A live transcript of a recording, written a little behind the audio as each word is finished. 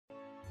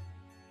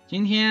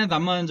今天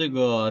咱们这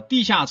个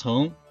地下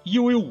城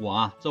1v5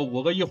啊，这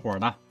5个一伙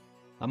的，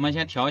咱们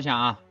先调一下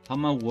啊，他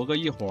们5个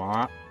一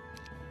伙，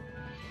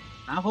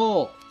然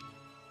后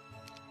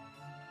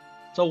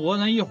这5个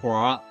人一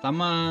伙，咱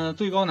们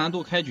最高难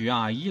度开局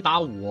啊，1打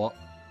5，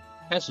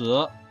开始。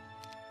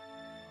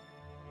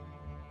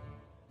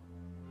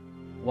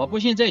我不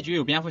信这局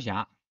有蝙蝠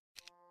侠，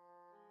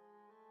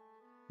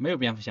没有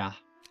蝙蝠侠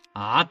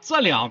啊，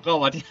这2个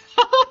我天。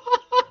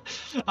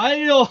哎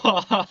呦，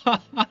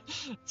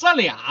这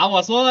俩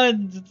我说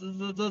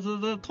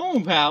这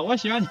痛快，我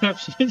喜欢你的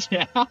脾气。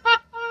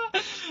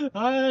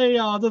哎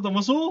呀，这怎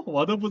么输？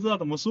我都不知道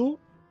怎么输。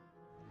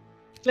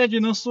这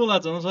局能输了，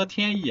只能说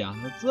天意啊！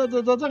这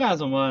干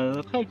什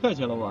么？太客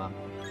气了吧？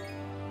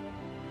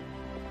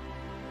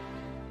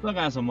这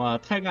干什么？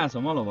太干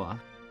什么了吧？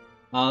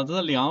啊，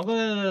这2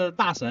个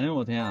大神，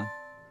我天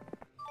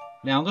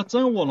，2个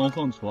真卧龙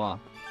凤雏啊！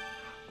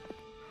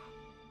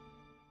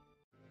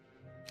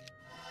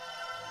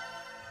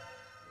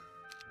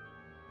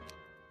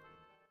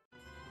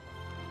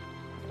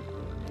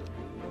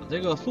这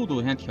个速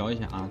度先调一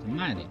下啊，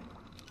慢点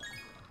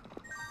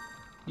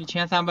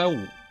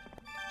，1350，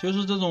就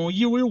是这种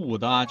1v5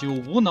的啊，就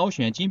无脑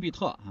选金币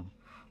特啊，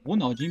无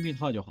脑金币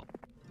特就好。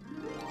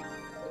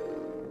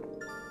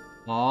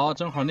好，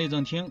正好内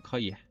政厅可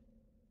以。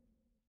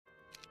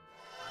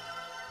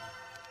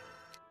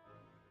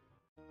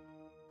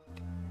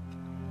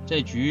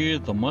这局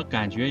怎么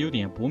感觉有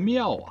点不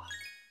妙啊？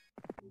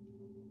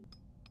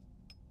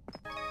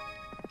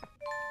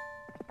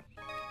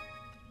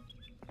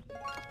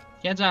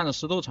先占的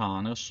石头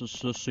场，那个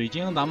水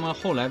晶咱们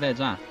后来再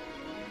占。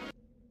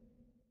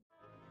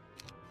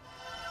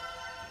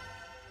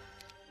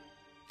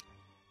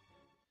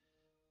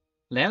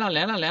来了，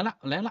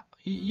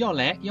要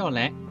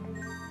来！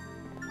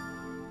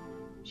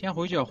先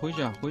回去，得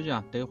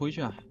回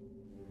去。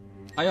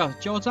哎呀，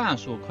交战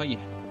术可以，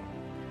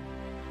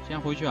先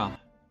回去啊！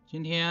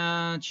今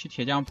天去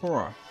铁匠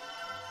铺，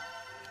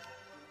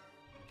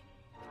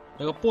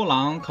这个布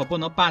朗可不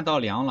能半道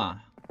凉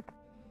了。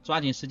抓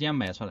紧时间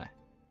买出来。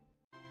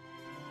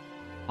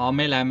好，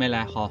没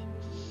来，好。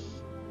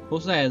投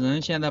射矮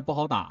人现在不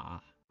好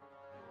打，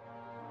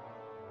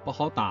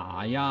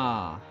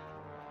呀。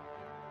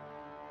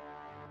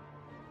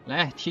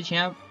来，提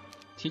前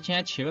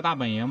起个大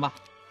本营吧。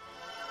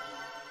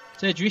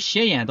这局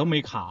斜眼都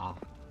没卡，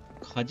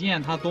可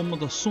见他多么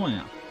的顺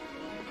啊！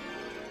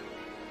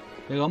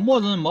这个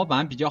默认模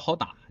板比较好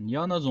打，你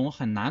要那种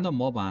很难的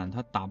模板，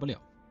他打不了。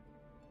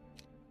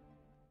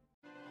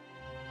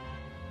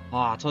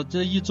啊，这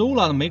1周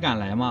了都没敢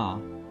来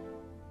嘛。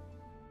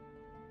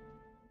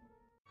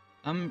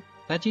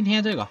咱今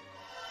天这个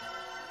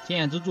经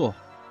验之柱，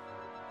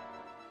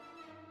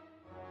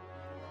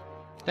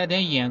带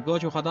点眼哥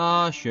去和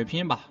他血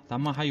拼吧。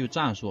咱们还有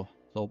战术，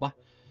走吧，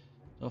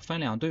分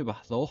2队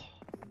吧，走。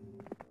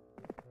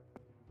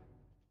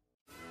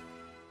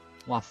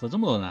哇，死这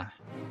么多人！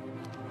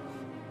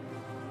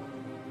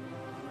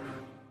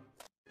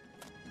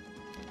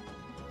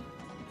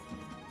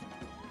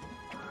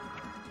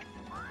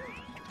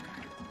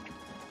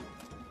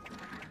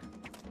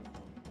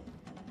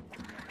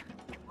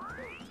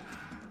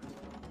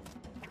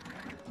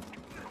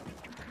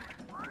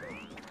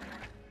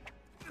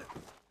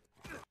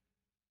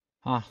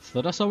啊，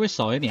死的稍微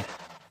少一点。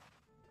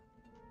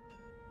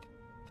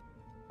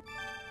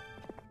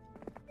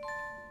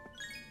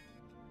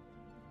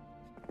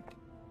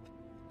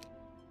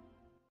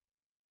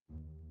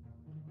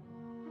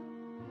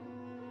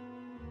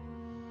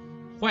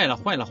坏了，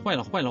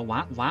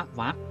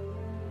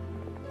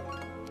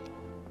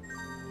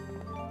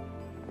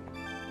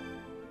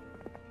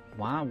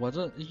完！我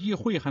这议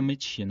会还没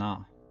起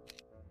呢。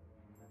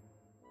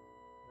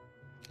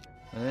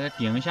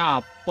顶一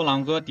下，布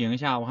朗哥顶一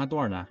下，我看多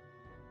少人？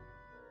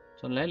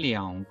这来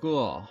2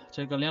个，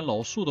这个连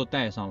老树都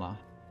带上了，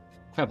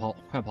快跑！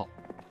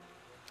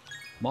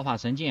魔法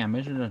神剑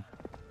没事，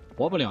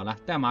活不了了，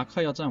代马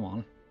克要阵亡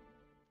了。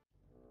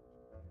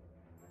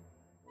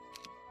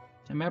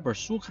先买本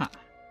书看，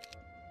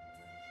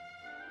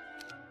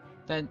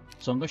再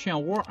整个漩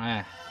涡，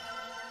哎，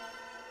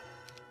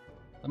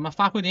咱们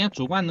发挥点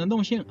主观能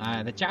动性，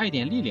哎，再加一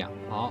点力量。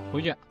好，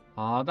回去，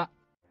好的，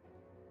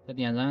这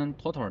点人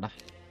妥的。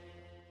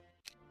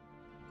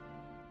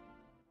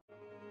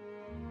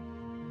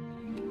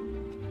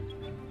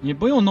你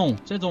不用弄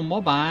这种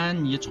模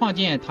板，你创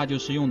建它就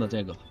是用的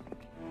这个，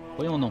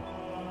不用弄。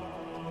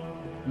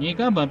你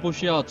根本不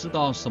需要知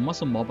道什么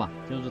是模板，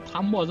就是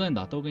它默认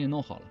的都给你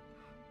弄好了。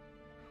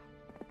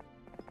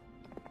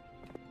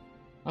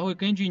它会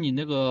根据你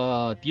那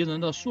个敌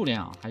人的数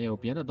量还有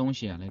别的东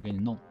西来给你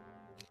弄。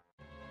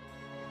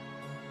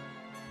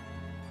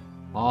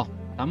好，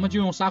咱们就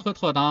用沙赫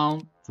特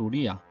当主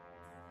力啊，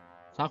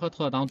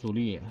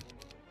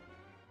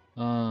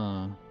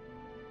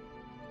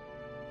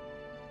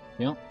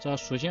行，这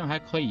属性还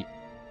可以。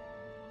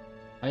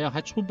哎呀，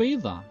还出杯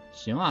子啊！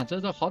行啊，这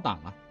好打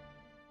了，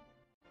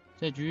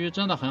这局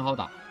真的很好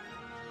打。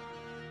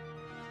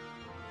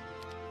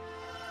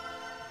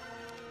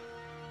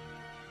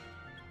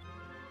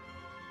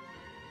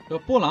这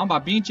个布朗把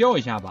兵交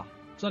一下吧。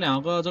这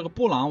两个这个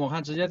布朗我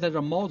看直接在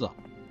这猫着。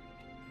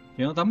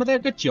行，咱们在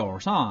个角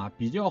上啊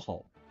比较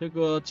好。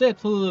这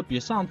次比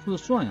上次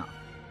顺啊。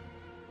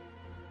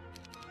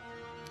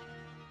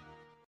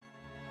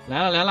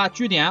来了，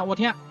据点！我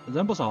天，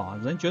人不少，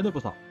人绝对不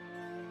少。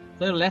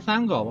这又来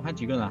3个，我看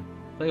几个人。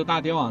这有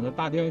大雕啊，这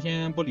大雕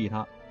先不理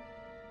他。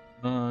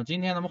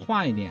今天咱们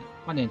换一点，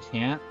换点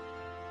钱。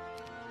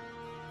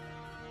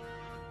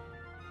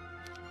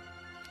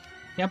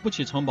先不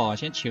起城堡，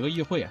先起个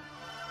议会。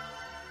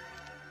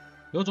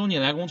有种你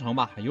来攻城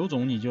吧，有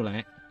种你就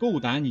来，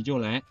够胆你就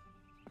来。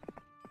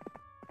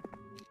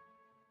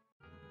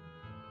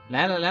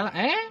来了，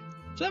哎，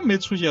真没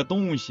出些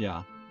东西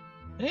啊！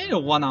哎，这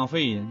窝囊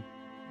废。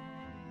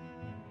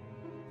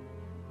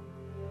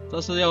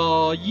这是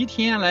要1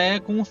天来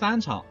攻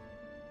3场，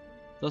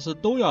这是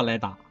都要来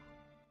打。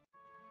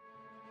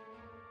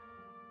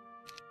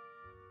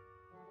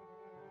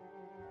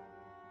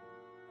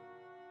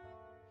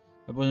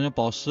不然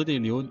宝石得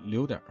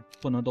留点，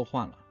不能都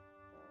换了。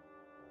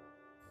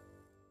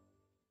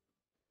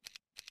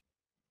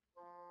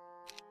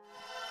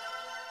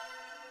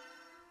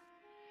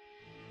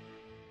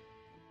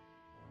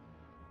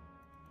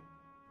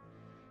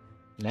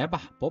来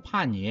吧，不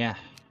怕你。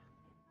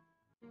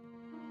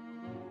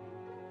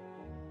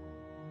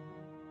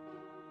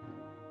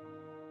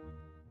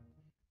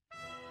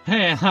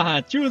嘿哈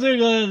哈，就这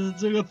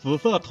个紫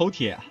色头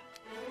铁。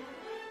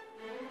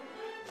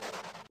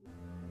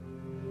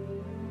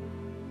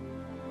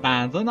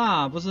胆子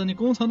呢？不是你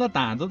攻城的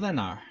胆子在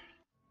哪儿？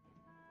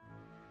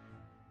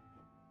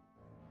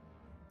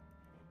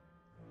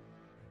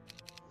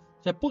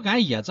这不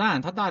敢野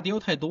战，他大雕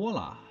太多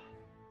了。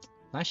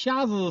咱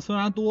瞎子虽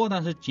然多，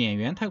但是减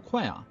员太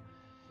快啊。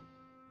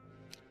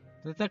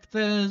再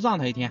让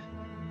他一天。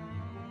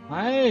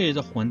哎，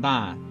这混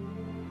蛋！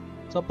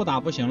这不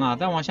打不行了，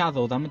再往下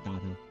走咱们打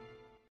他。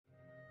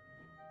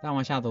再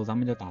往下走咱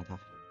们就打他。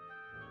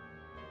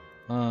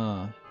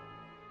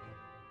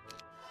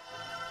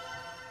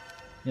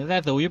你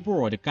再走一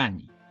步我就干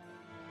你。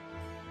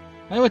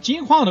哎呦，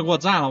金矿都给我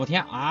占了，我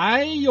天！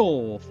哎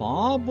呦，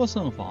防不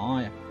胜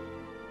防呀！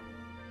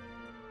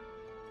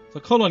这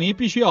克洛尼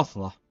必须要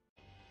死，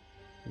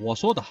我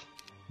说的，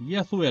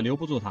耶稣也留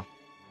不住他。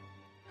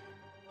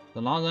这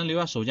狼人留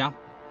下守家，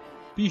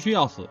必须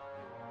要死，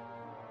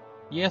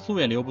耶稣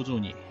也留不住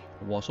你，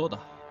我说的，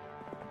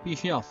必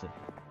须要死。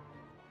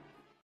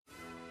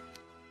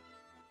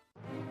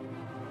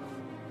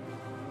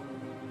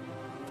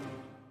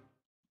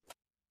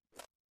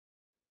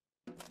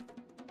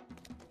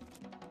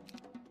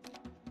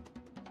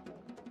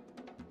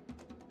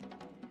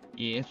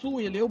耶稣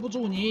也留不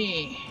住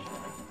你，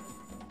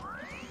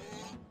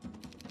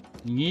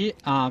你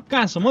啊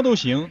干什么都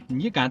行，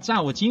你敢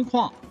占我金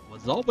矿，我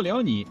饶不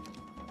了你。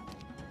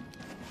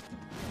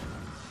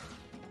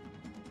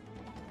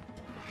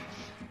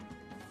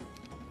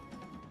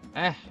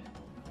哎，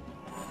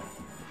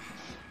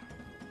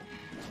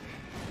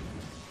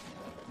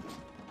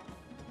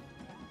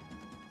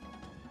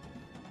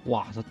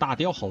哇，这大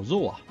雕好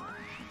肉啊！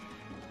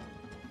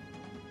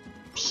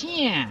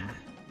骗，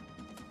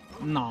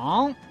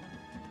囊。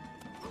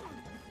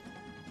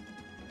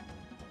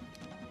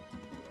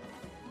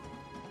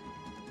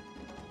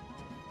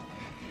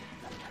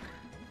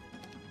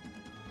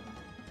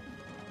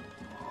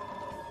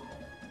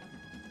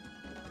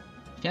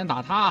先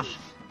打他，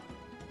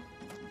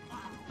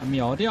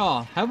秒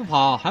掉，还不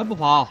跑，还不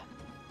跑，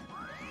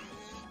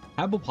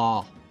还不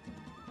跑，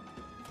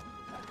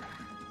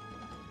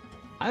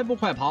还不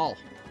快跑，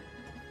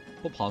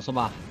不跑是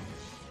吧？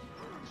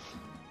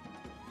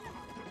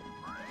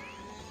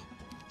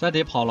这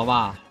得跑了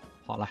吧？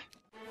跑了，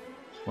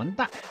混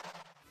蛋，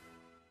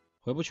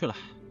回不去了。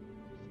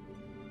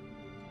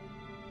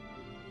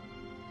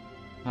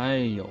哎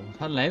呦，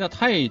他来的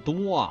太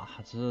多啊，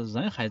这是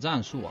人海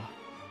战术啊！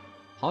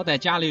好歹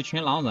家里一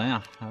群狼人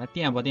啊，来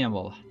垫吧垫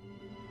吧吧。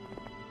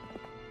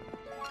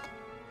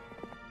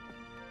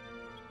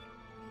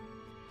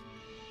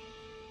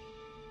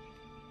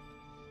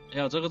哎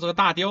呀，这个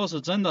大雕是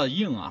真的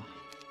硬啊！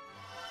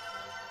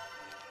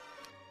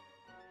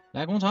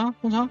来攻城，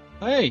攻城！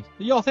哎，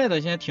要塞的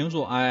先停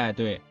住！哎，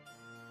对，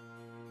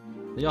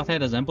要塞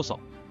的人不少。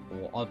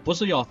我不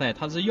是要塞，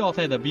他是要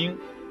塞的兵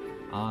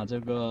啊，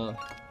这个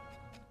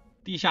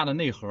地下的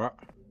内核。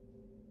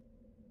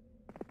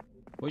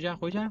回去，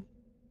回去。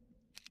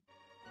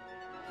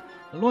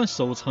论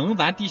守城，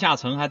咱地下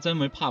城还真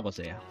没怕过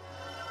谁啊。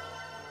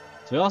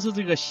主要是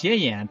这个斜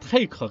眼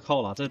太可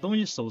靠了，这东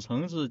西守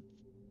城是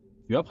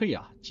绝配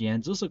啊，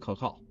简直是可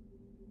靠。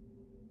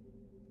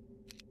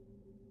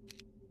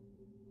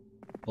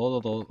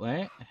走走走，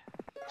哎，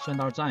顺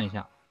道站一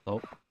下，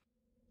走。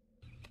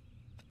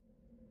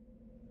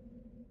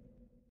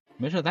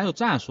没事，咱有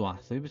战术啊，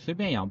随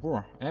便养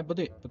步。哎，不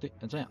对不对，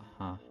这样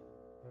啊。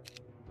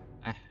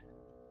哎，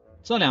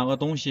这两个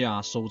东西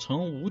啊，守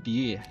城无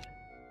敌。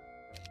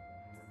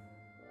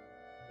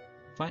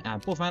分啊，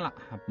不分了，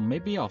没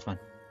必要分。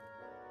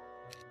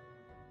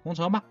攻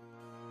城吧。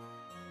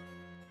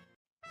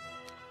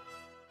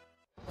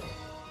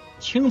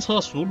轻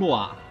车熟路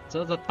啊，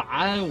这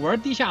打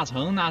玩地下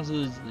城那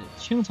是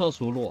轻车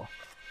熟路。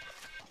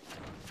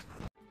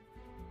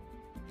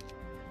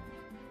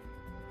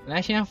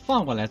来，先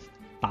放过来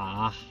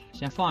打，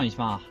先放一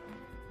放。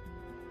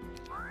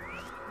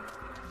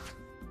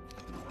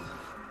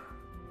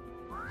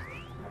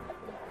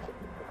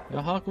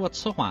然后给我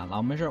吃缓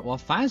了，没事，我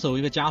反手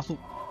一个加速，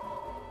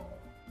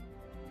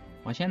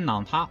我先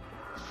挡他。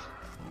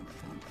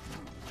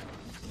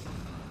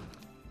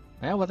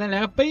哎，我再来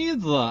个杯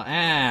子，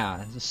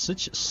哎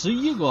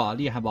，11个，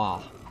厉害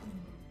吧？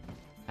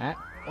哎，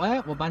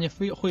我把你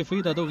会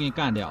飞的都给你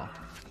干掉。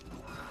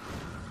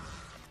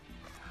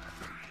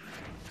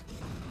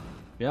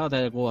不要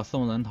再给我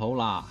送人头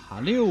了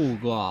，6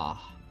个。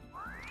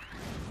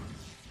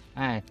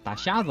哎，打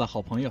瞎子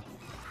好朋友。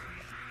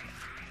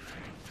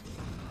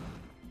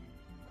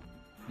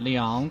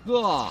2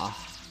个，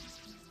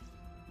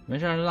没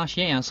事，让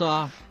显眼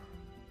色，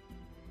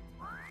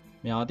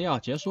秒掉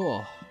结束。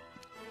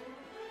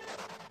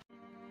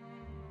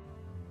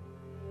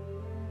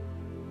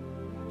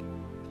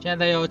现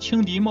在要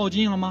轻敌冒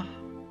进了吗？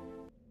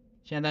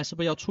现在是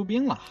不是要出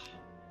兵了？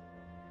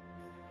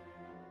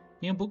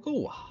兵不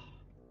够啊。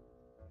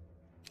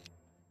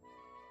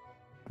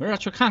没事，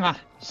去看看，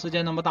世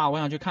界那么大，我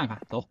想去看看。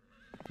走，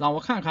让我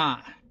看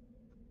看。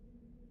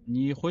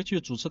你回去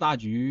主持大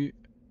局。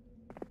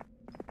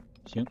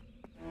行。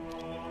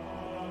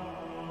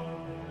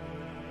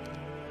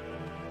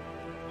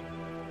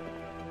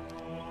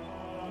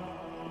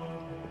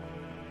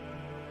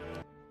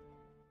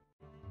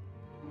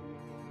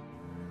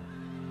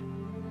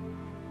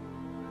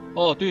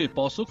哦，对，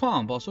宝石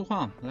矿，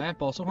来，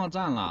宝石矿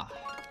占了。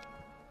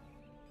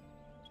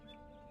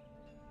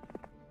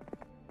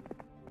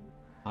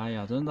哎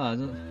呀，真的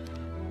这，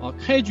哦，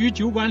开局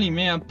酒馆里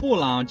面布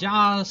朗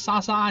加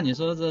莎莎，你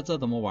说这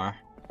怎么玩？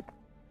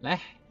来，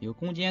有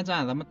攻坚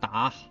战，咱们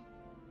打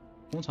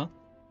攻城。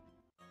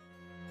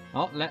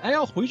好，来，哎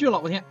呦，回去了，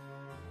我天，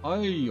哎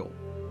呦，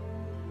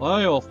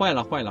坏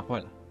了，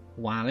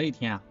晚了一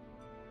天啊，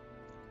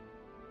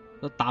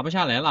这打不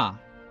下来了。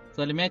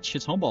这里面起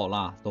城堡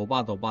了，走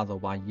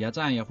吧，野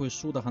战也会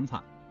输得很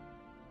惨。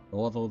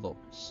走，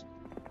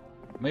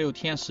没有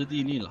天时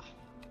地利了。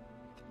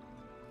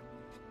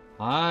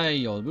哎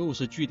呦，又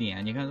是据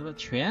点，你看这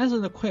全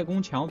是快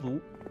攻强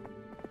卒。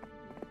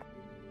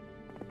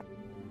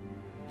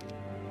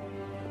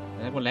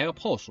来，给我来个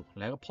炮术，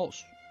来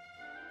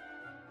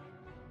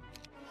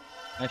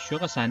学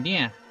个闪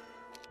电。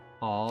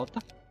好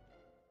的。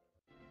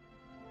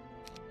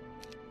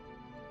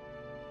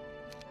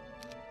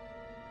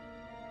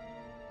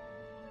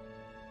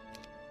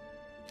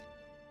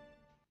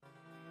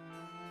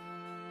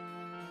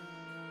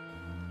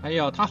哎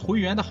呀，他回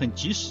援的很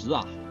及时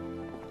啊，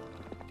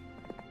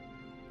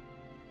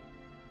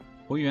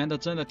回援的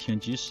真的挺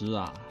及时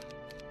啊。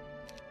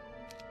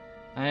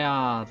哎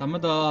呀，咱们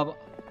的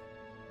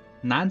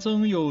南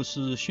征又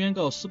是宣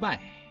告失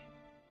败，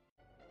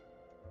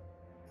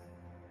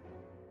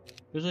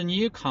就是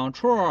你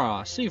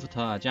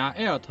Ctrl、Shift 加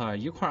Alt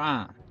一块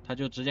按，他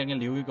就直接给你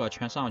留一个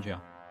全上去。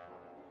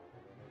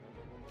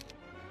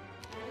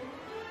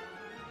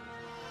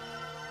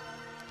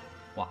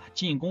哇，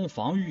进攻、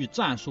防御、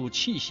战术、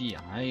气息，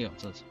哎呦，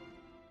这是！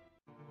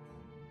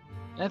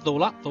哎，走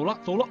了，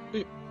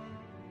哎，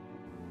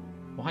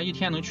我还一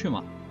天能去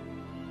吗？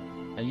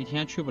哎，一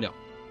天去不了。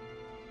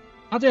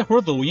他这会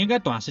儿走，应该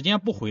短时间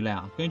不回来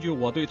啊。根据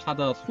我对他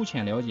的粗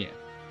浅了解，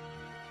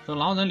这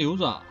狼人留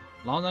着，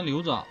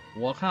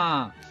我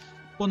看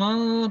不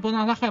能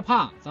让他害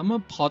怕。咱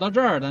们跑到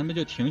这儿，咱们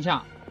就停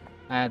下。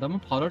哎，咱们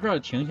跑到这儿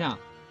停下，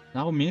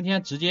然后明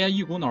天直接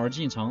一股脑儿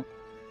进城，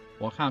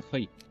我看可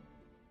以。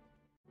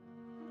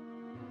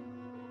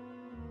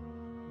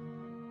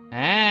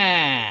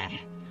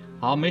哎，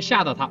好，没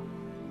吓到他。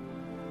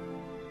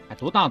哎，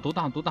独当，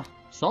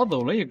少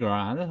走了一格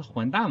啊！这是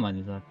混蛋嘛？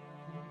你说？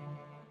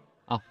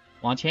啊，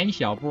往前一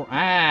小步，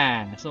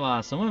哎，是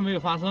吧？什么也没有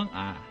发生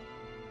啊。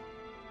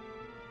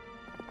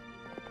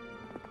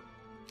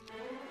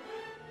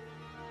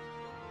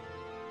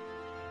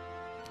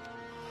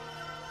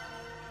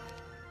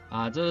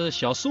啊，这是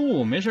小失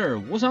误，没事，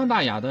无伤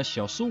大雅的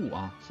小失误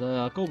啊，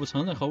这构不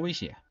成任何威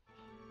胁。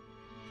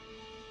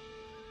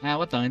哎，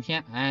我等一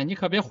天，哎，你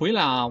可别回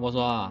来啊！我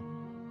说，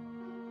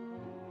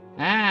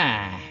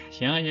哎，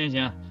行，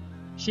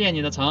谢谢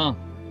你的城。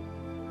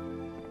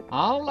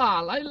好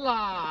啦，来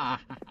啦，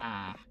哈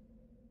哈。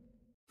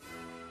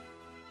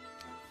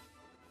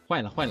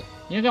坏了，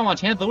应该往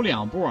前走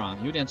2步啊，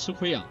有点吃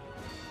亏啊。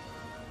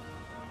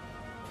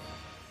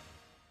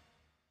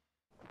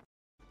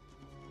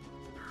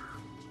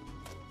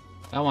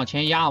来，往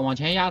前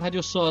压，他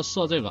就射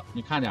这个，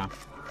你看点。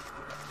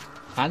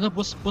反正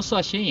不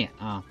射显眼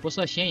啊，不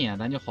射显眼，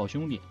咱就好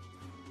兄弟。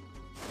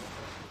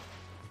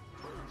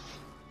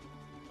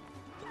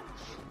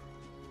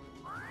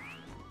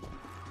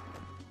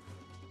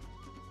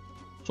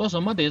说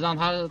什么得让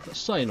他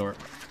射一轮。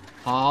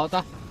好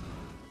的，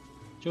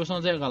就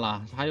剩这个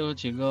了，还有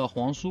几个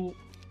皇叔，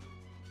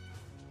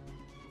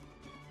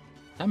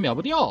咱秒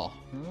不掉。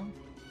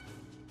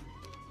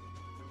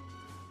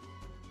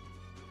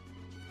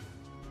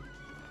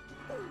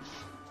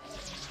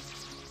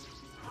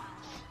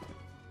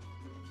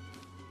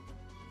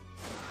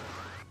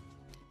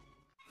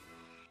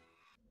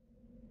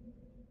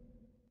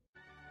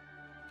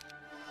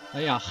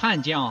哎呀，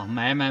悍将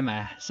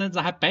买，甚至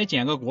还白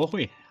捡个国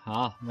会。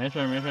好，没事，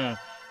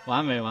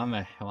完美。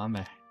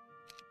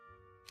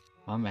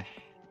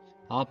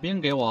好，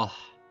兵给我，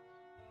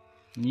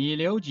你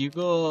留几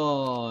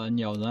个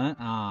鸟人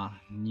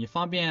啊？你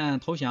方便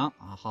投降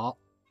啊？好，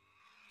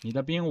你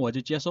的兵我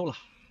就接收了。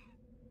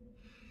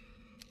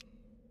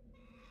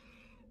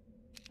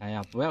哎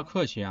呀，不要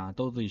客气啊，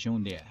斗自己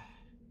兄弟，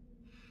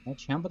我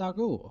钱不大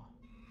够。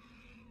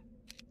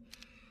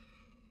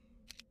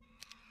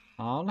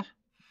好了，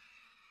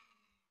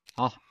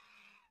好，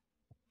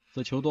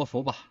自求多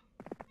福吧。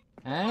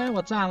哎，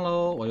我占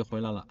喽，我又回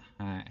来了。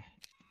哎。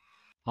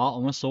好，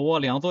我们手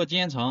握2座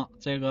坚城，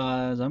这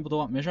个人不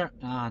多，没事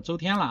啊。周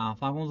天了啊，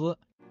发工资，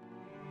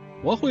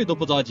国会都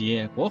不着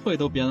急，国会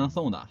都别人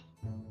送的。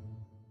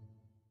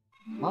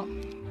好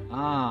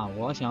啊，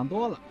我想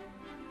多了，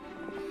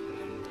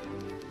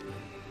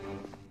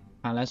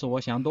看来是我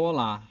想多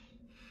了。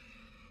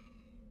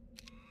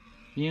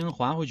兵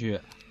还回去，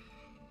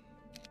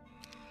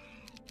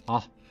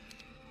好。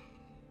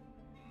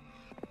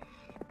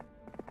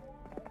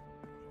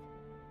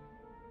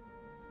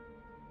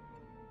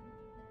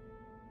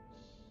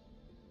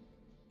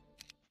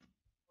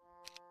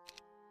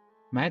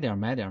买点，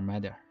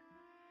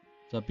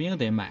这兵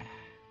得买。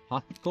好，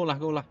够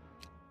了。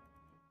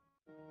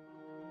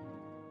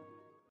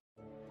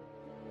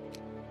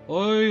哎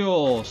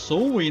呦，首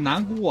尾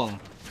难顾啊！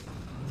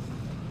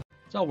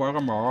这玩个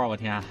毛啊！我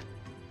天！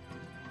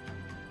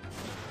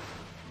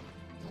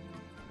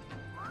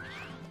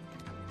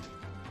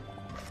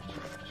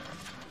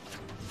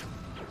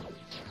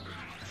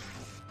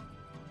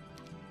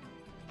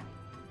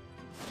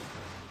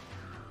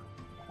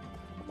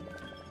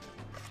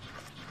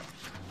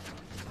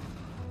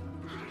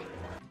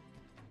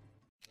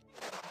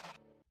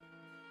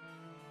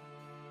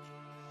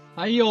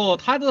哎呦，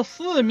他这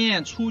4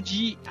面出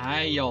击，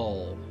哎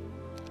呦，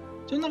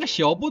就那个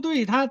小部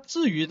队，他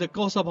至于这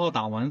高射炮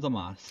打蚊子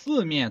吗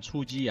？4面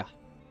出击呀！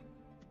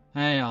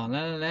哎呀，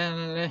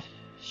来，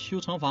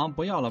修城防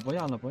不要了，给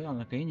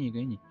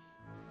你，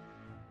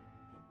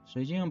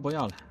水晶不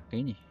要了，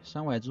给你，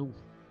山外之物，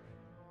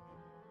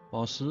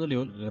宝石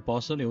留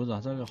着，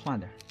这个换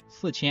点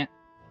，4000，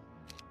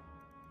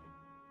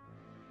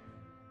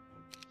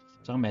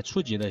这个买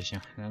初级的就行，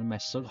买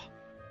10个，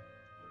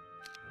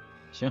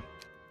行。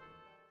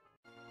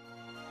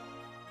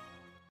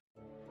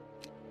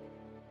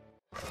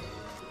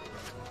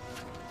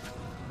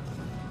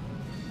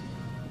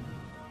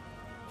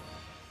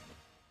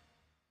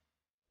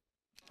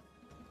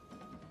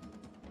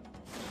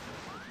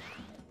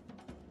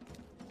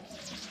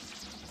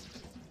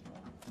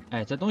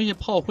哎，这东西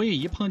炮灰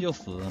一碰就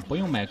死，不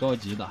用买高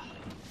级的。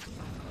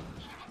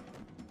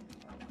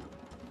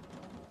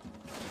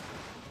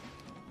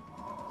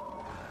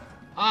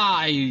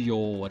哎呦，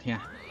我天！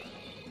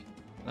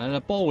来，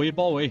包围！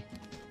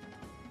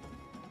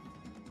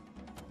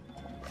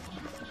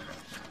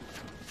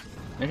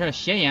没事，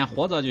斜眼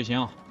活着就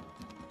行。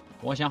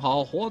我想好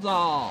好活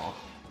着。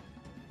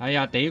哎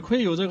呀，得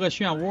亏有这个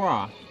漩涡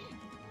啊！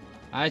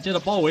哎，接着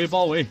包围！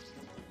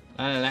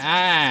来，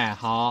哎，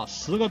好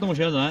，10个洞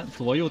穴人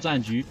左右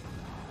战局。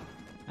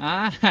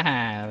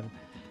哎，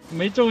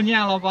没咒念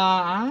了吧？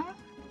啊！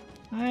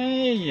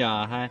哎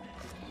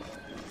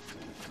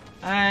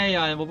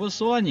呀，我不是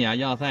说你啊，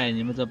要塞，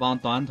你们这帮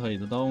短腿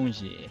的东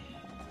西！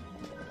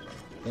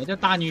我这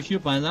大女婿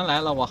本人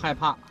来了，我害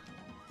怕。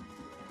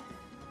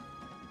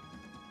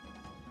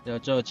这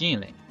要进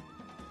来，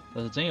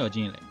这是真要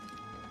进来。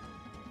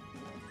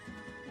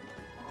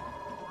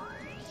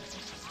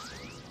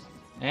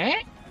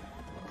哎，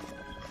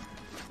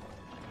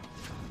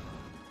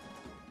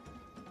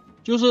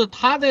就是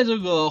他在这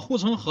个护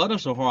城河的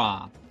时候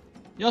啊，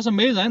要是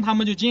没人，他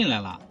们就进来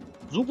了。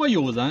如果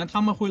有人，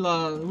他们为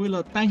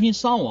了担心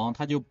伤亡，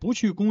他就不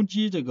去攻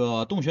击这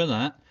个洞穴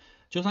人。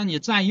就算你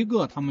占一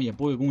个，他们也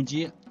不会攻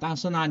击。但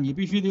是呢，你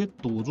必须得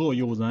堵住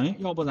有人，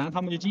要不然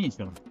他们就进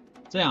去了。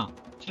这样，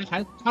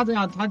他这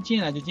样他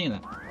进来就进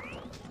来，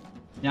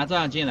你看这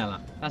样进来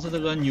了。但是这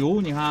个牛，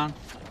你看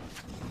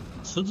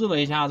迟滞了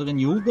一下，这个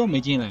牛哥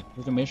没进来，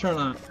这就没事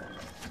了，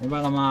明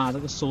白了吗？这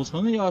个守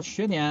城要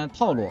学点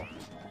套路，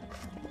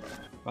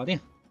搞定。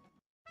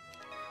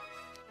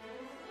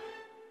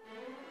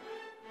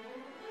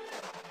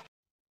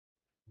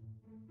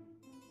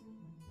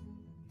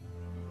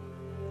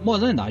默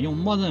认的，用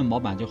默认模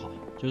板就好，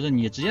就是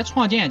你直接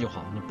创建就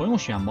好，你不用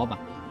选模板。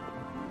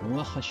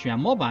我选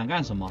模板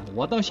干什么？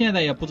我到现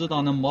在也不知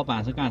道那模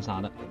板是干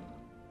啥的。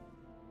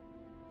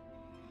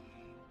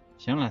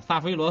行了，萨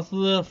菲罗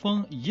斯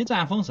一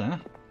战封神，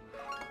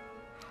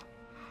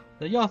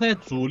这要塞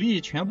主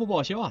力全部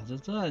报销啊！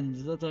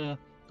你这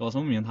搞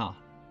什么名堂？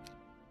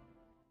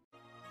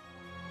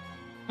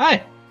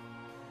哎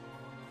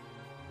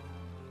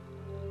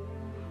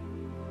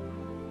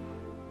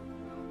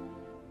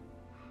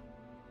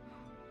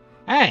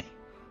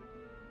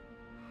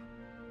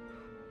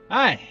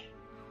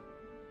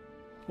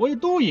！what you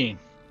doing？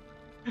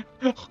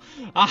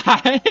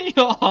 哎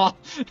呦，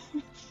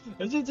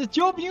这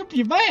骄兵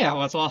必败啊！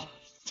我说，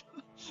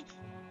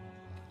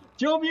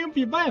骄兵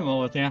必败嘛，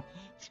我天！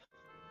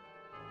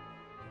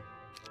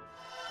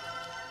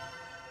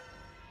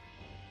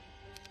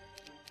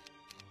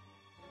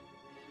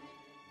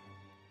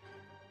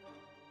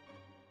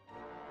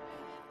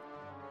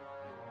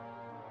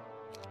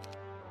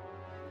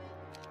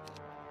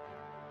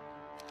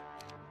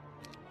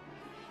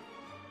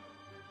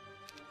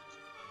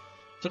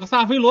这个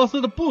萨菲罗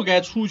斯的不该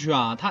出去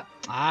啊，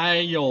哎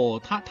呦，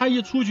他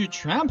一出去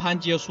全盘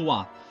皆输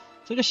啊！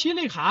这个西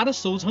利卡的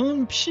守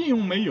城屁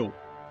用没有，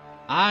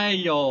哎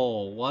呦，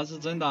我是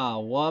真的，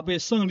我被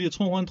胜利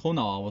冲昏头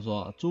脑。我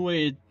说，诸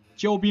位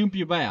骄兵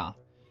必败啊，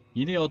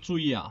一定要注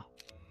意啊！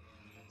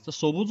这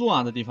守不住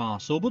啊，这地方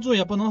守不住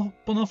也不能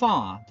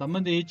放啊，咱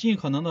们得尽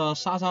可能的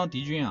杀伤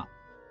敌军啊！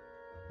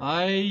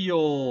哎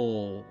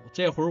呦，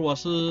这会儿我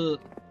是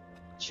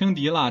轻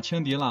敌了，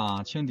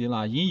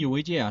引以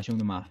为戒啊，兄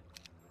弟们！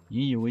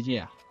引以为戒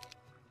啊！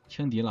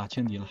轻敌了，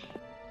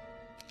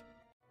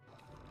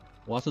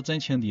我是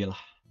真轻敌了，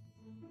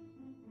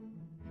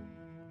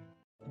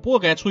不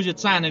该出去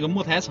占那个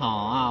木材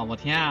厂啊！我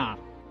天啊！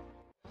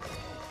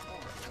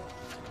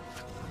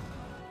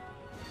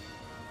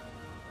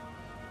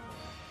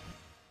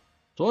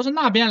主要是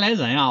那边来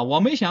人啊，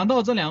我没想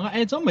到这两个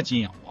挨这么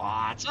近，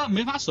哇，这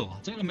没法守，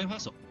这个没法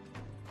守。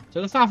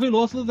这个萨菲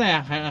罗斯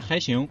在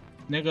还行，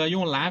那个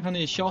用蓝可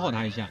能消耗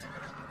他一下。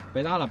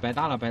白搭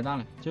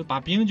了，就把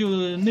兵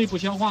就内部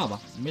消化吧，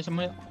没什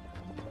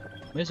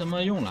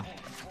么用了，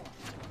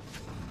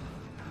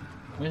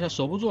没事，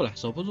守不住了，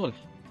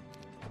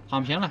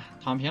躺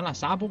平了，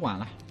啥不管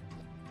了，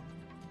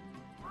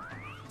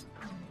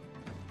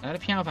来了，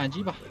骗个反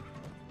击吧，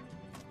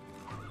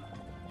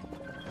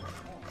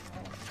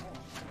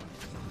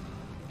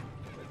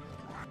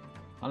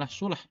好了，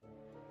输了，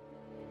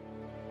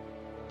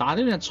打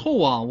的有点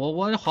臭啊，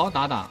我好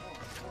好打，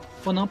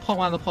不能破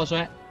罐子破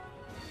摔。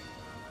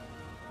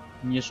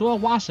你说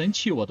挖神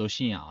器我都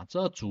信啊，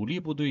这主力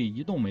部队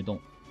一动没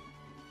动，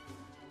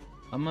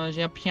咱们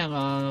先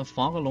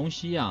防个龙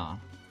息啊，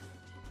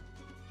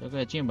这个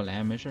也进不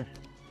来，没事。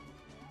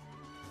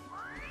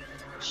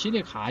西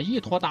利卡一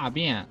坨大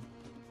便，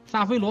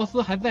萨菲罗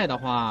斯还在的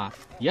话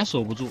也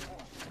守不住，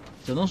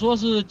只能说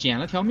是捡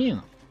了条命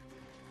啊。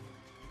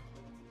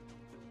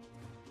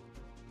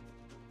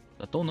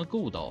这都能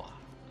够到啊，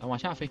来往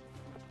下飞。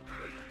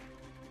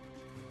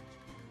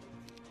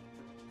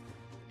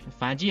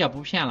反击也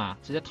不骗了，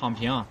直接躺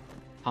平，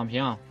不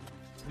骗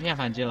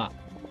反击了，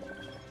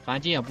反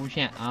击也不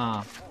骗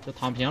啊，就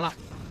躺平了，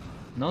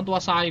能多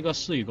杀一个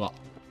是一个，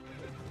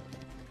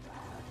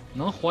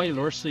能活一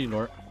轮是一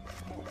轮。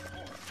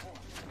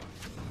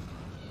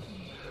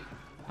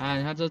哎，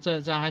你看这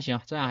样还行，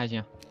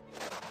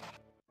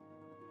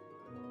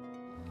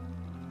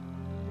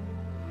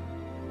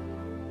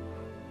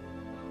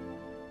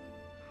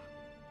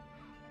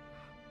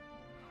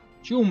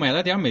就买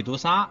了点美杜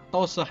莎，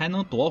倒是还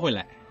能夺回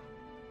来。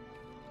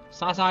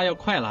莎要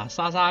快了，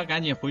莎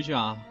赶紧回去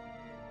啊！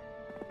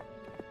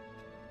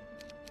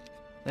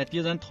在敌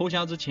人投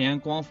降之前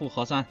光复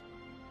河山。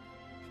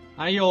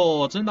哎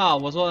呦，真的，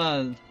我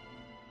说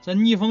这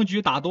逆风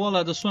局打多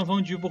了，这顺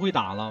风局不会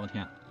打了，我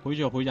天！回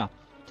去，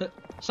这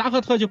沙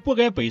克特就不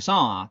该北上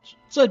啊！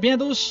这边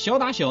都小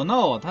打小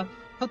闹，他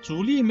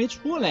主力没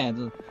出来，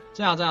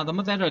这样，咱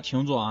们在这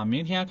停住啊！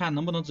明天看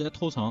能不能直接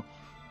偷城。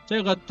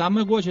这个咱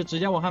们过去直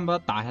接我看把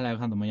它打下来，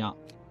看怎么样。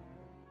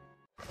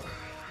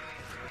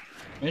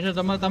没事，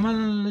咱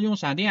们用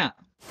闪电，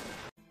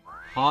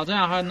好，这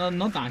样还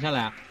能打下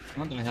来，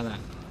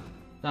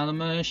让咱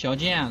们小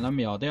剑来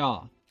秒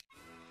掉。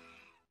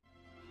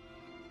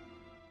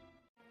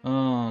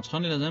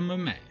城里的人没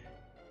买，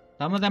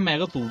咱们再买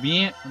个祖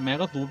兵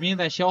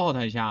再消耗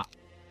他一下，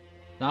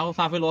然后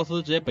萨菲罗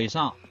斯直接北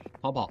上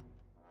跑，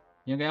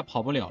应该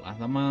跑不了了。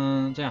咱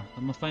们这样，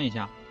咱们分一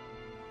下。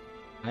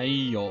哎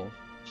呦，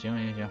行。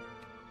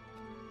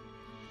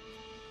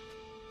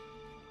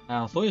哎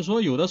呀，所以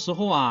说有的时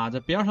候啊，这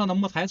边上的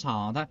木材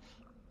厂，他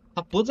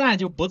不占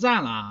就不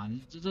占了，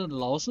这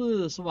老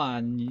是吧？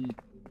你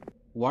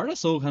玩的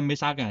时候可能没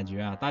啥感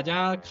觉，大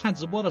家看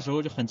直播的时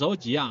候就很着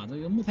急啊。这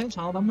个木材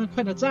厂咱们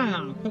快点占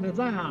啊！这个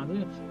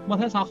木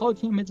材厂好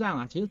几天没占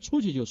了，其实出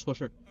去就出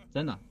事，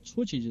真的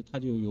出去他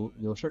就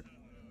有事。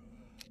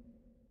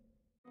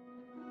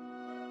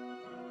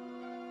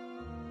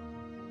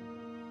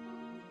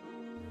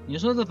你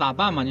说这咋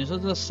办嘛？你说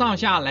这上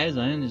下来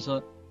人，你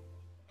说。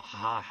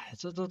哎，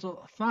这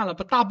算了，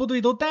把大部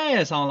队都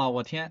带上了，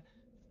我天！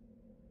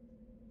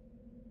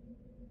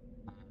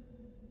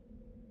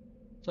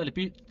这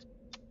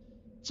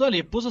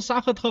里不是沙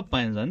克特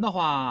本人的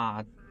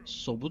话，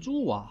守不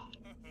住啊。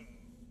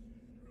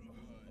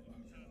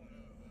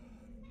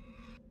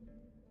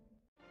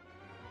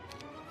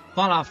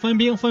算了，分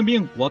兵，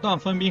果断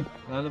分兵，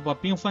把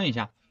兵分一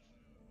下，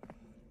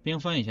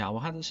我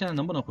看现在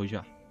能不能回去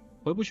啊？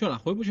回不去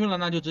了，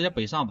那就直接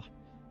北上吧。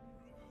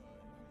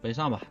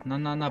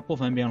那不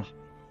分兵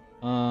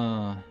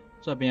了。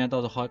这边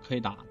倒是还可以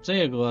打，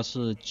这个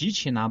是极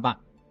其难办，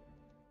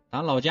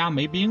咱老家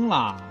没兵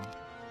了，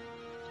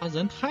他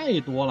人太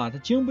多了，他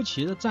经不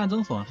起这战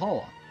争损耗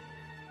啊。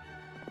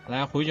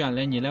来回卷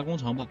来，你来攻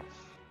城吧。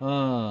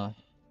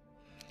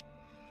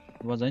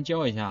我人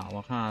交一下，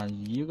我看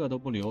一个都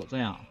不留。这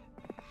样，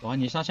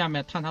你上下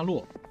面探探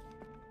路，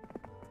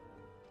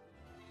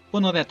不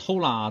能再偷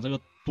了啊！这个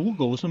赌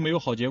狗是没有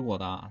好结果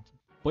的，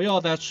不要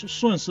再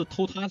顺势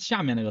偷他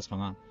下面那个城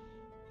啊！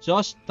只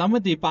要咱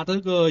们得把这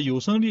个有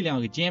生力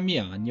量给歼灭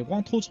啊！你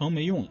光偷城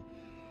没用。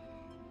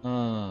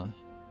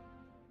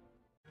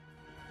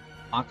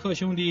马克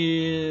兄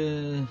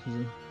弟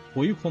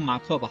回库马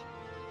克吧。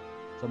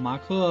这马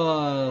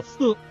克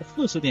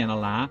40点的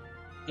蓝，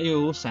还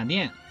有闪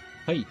电，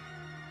可以。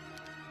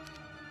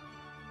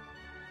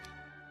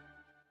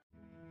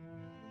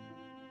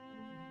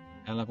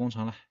来了，攻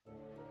城了。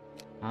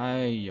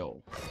哎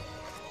呦，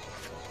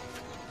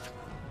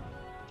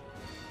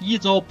一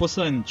招不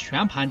慎，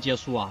全盘结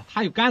束啊！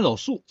他有干扰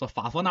术，这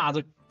法夫纳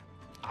这，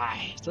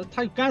哎，这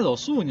他有干扰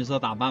术，你说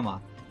咋办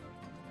吧？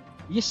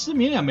一失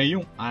明也没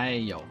用。哎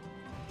呦，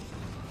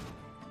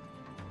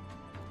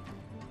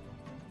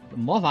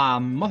魔法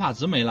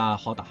值没了，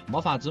好打；魔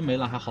法值没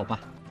了还好办。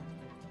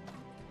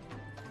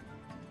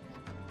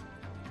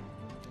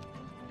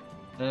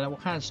我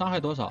看伤害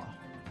多少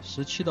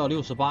，17到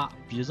68，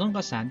比扔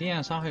个闪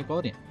电伤害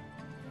高点。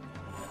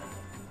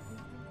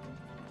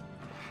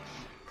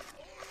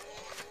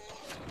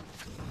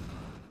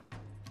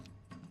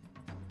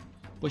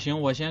不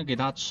行，我先给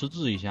他迟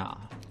滞一下，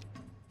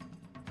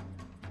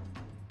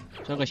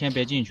这个先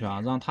别进去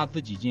啊，让他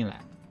自己进来。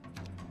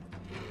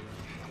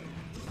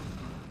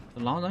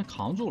狼人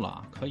扛住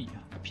了，可以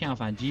骗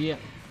反击，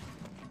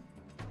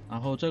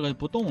然后这个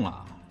不动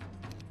了。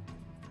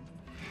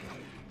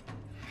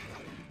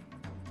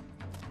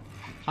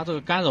他这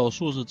个干扰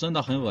术是真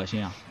的很恶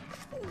心啊！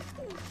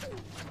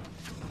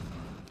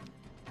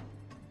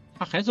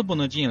他还是不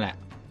能进来。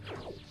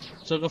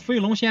这个飞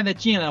龙现在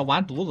进来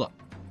完犊子。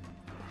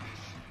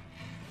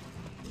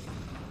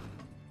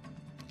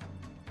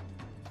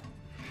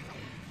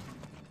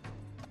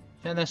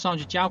现在上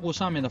去加固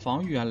上面的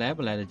防御还来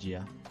不来得及？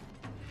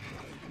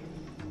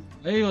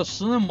哎呦，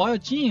食人魔要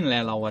进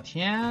来了，我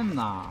天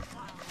哪！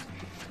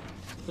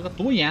这个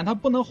独眼他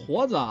不能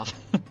活着，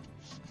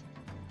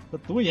这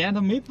独眼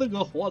他没资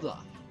格活着。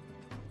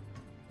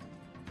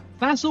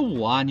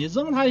35啊，你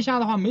扔他一下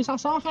的话没啥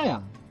伤害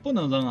啊，不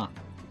能扔啊，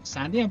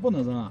闪电不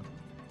能扔啊，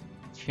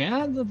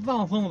全是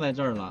葬送在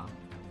这儿了。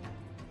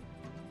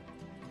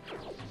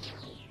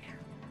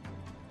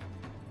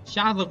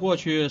瞎子过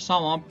去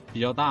伤亡比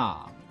较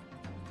大，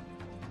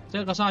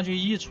这个上去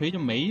一锤就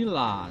没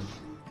了。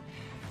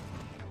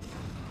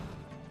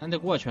咱得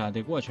过去啊，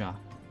得过去啊，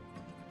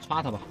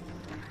刷他吧。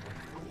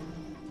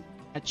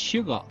还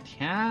7个，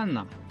天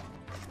哪！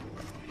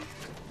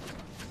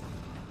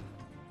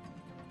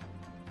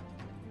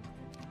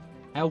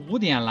还5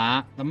点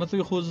蓝，咱们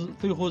最后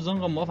扔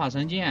个魔法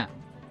神剑。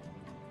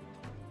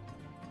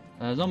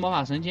扔魔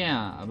法神剑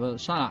啊，不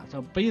算了，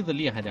这杯子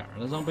厉害点，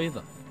扔杯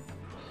子。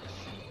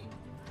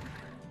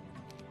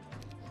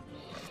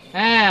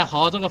哎，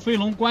好，这个飞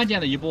龙关键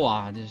的一步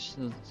啊，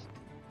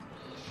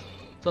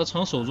这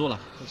城守住了，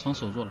这城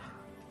守住了。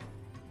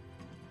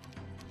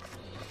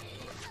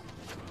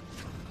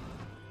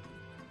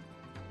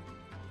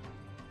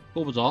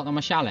够不着，那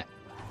么下来。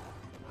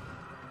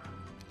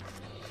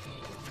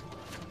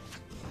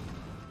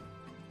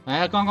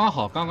哎，刚刚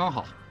好，刚刚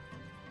好，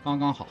刚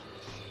刚好，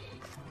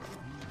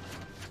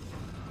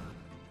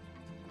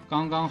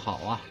刚刚好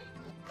啊！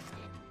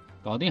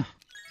搞定。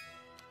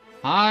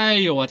哎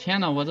呦，我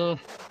天哪，我这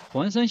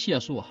浑身解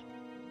数啊！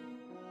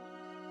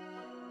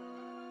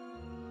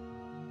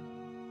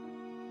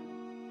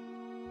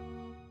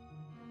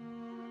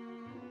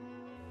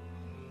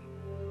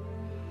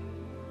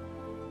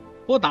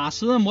不打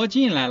食人魔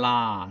进来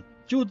啦，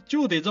就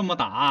得这么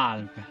打。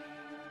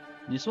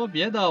你说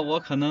别的，我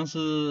可能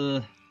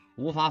是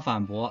无法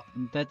反驳，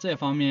在这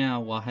方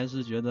面我还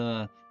是觉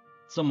得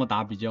这么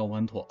打比较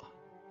稳妥。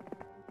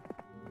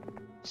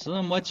食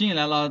人魔进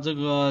来了，这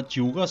个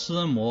9个食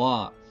人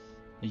魔，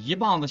一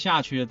棒子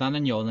下去，咱的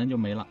鸟人就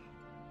没了。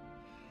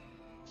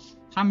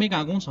他没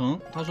敢攻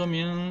城，他说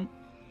明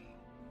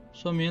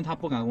他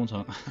不敢攻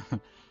城，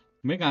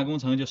没敢攻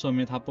城就说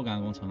明他不敢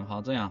攻城。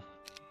好，这样，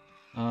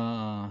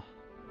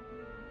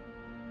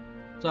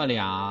这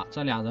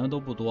俩人都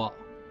不多，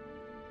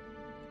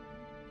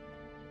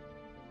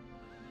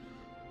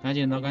赶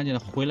紧的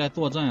回来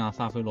坐镇啊，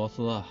萨菲罗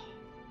斯！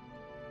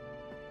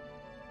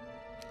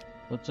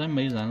我真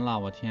没人了，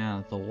我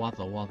天，走啊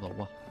走啊走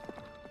啊！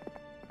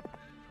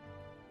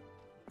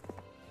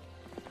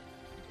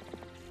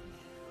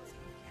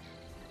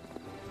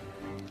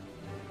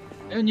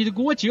哎，你得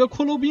给我几个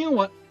骷髅兵，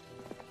我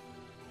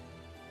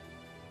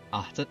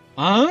啊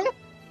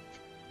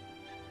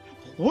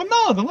胡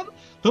闹，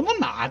怎么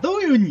哪都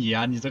有你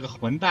啊，你这个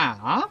混蛋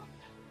啊！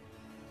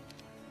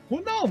胡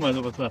闹嘛，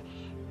这不是？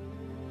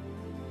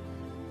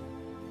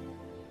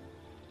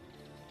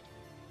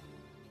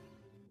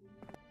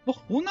不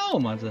胡闹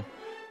吗？这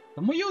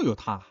怎么又有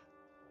他？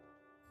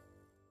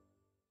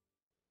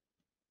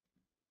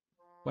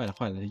坏了，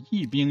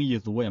一兵一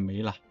卒也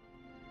没了。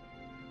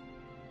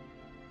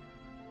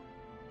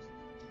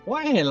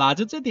坏了，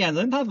这点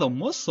人他怎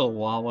么守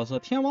啊？我说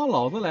天王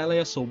老子来了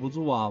也守不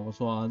住啊！我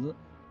说这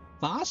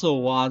咋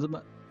守啊？这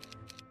么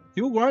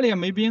酒馆里也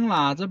没兵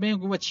了，这边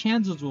给我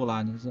牵制住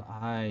了。你说，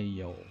哎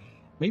呦，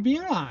没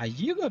兵了，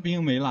一个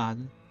兵没了，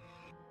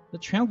这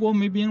全国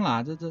没兵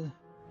了，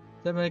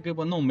这边给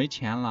我弄没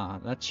钱了。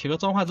来起个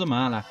召唤之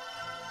门来，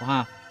我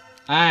看，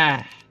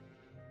哎，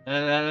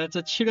来，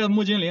这7个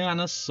木精灵还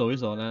能守一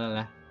守，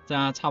来，这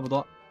样差不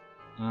多。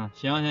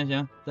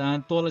行，这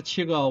样多了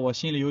7个，我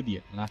心里有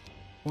底。来，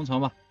攻城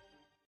吧，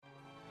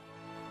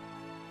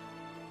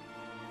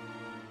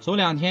守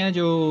2天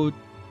就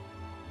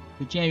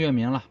见月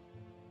明了。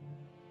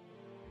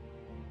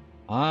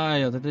哎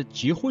呀，这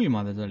集会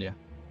嘛，在这里，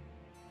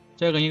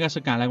这个应该是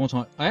赶来攻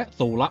城。哎，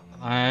走了。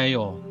哎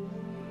呦，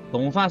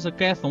总算是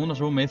该怂的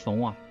时候没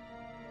怂啊！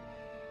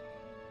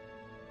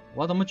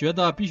我怎么觉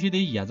得必须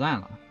得野战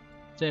了？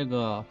这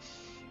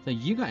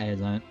一个矮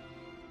人。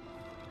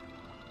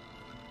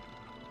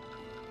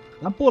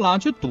咱布朗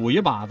去赌一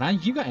把，咱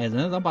一个矮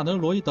人，咱把那个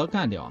罗伊德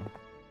干掉，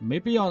没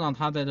必要让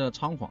他在这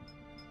猖狂。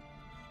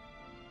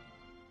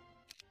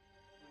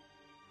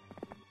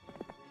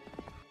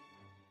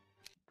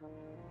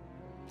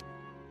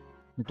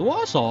你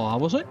多少啊？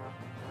我说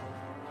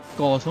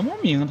搞什么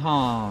名堂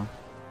啊？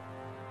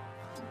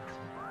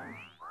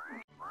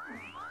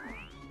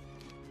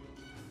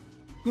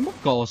你们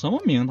搞什么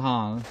名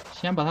堂？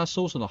先把他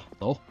收拾了，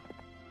走。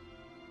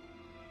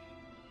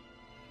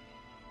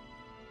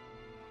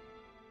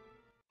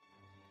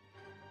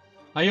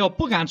哎呦，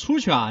不敢出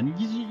去啊！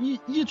你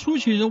一出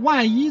去，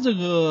万一这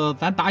个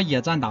咱打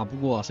野战打不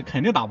过，是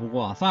肯定打不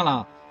过。算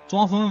了，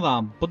装孙子，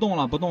不动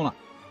了。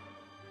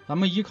咱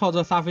们依靠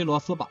这萨菲罗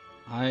斯吧。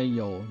哎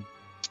呦，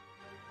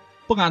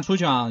不敢出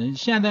去啊！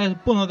现在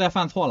不能再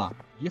犯错了，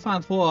一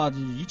犯错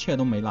一切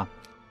都没了。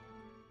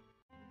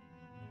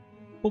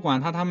不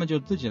管他们就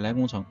自己来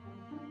攻城。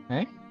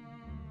哎，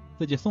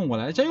自己送过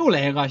来，这又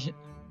来一个，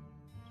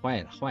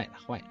坏了！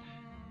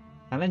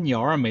咱的鸟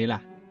儿没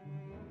了。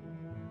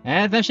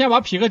哎，咱先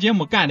把匹克杰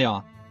姆干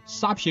掉，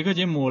杀匹克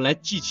杰姆来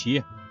祭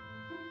旗。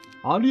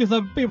好，绿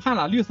色背叛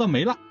了，绿色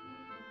没了。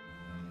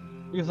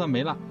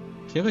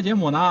匹克杰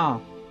姆呢？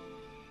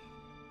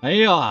哎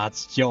呀，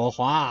狡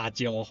猾，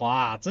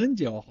真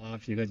狡猾，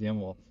匹克杰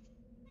姆。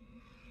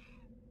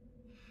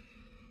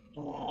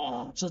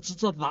哦，这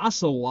咋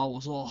守啊？我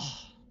说，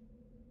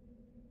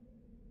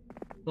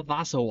这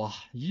咋守啊？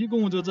一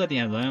共就这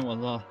点人，我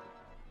说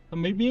他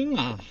没兵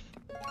啊，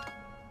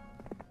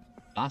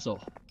咋守？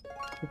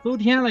周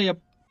天了也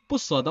不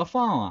舍得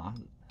放啊！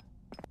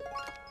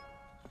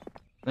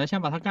来，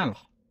先把他干了。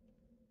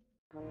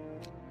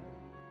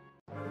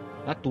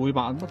来赌一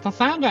把，他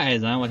3个矮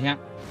人，我天！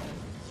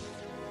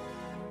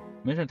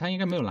没事，他应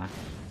该没有蓝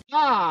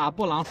啊！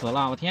布朗死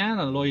了，我天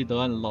呐，洛伊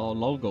德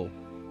老狗。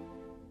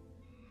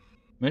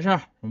没事，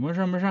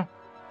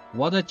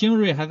我的精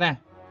锐还在，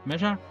没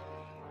事，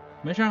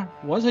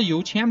我是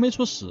有钱没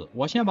出屎。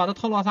我先把这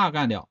特洛萨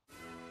干掉。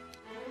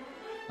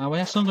我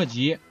先升个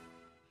级。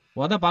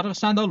我再把这个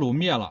山德鲁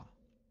灭了。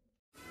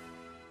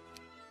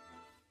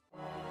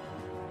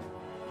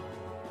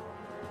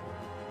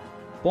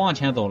不往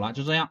前走了，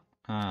就这样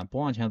不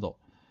往前走。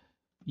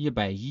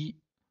110，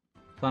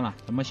算了，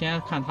咱们先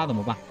看他怎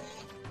么办。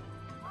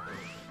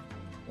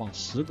哇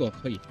，10个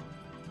可以。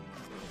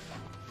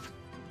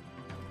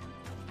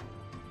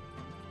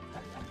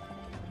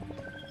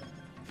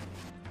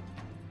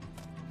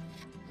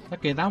他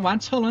给咱玩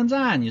车轮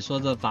战，你说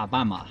这咋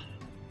办嘛？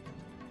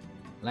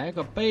来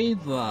个杯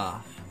子。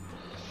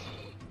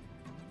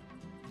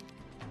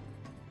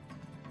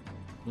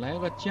来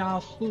个加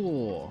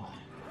速，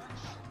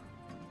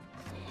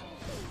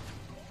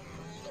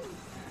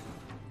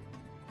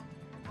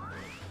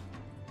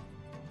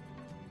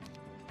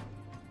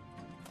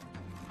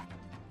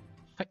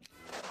嘿，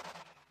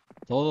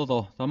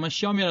走，咱们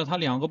消灭了他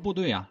2个部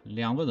队啊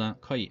，2个人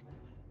可以。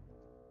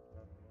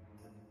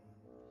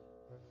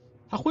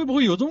他会不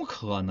会有这种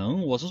可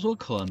能？我是说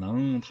可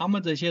能，他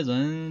们这些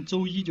人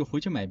周一就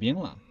回去买兵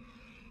了。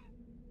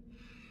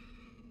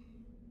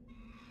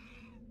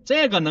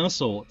这个能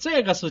守，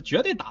这个是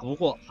绝对打不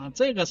过啊！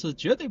这个是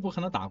绝对不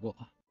可能打过。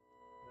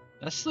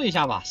来试一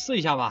下吧，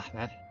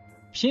来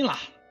拼了！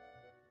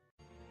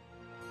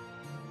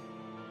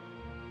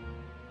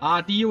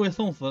第一位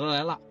送死的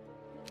来了。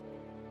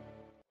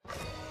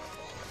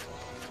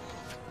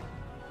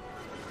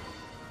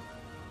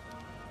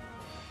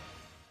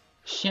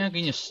先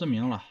给你失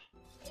明了。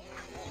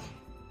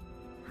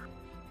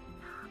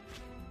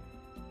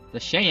这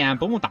显眼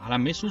不用打了，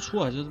没输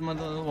出，就他妈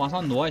的往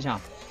上挪一下。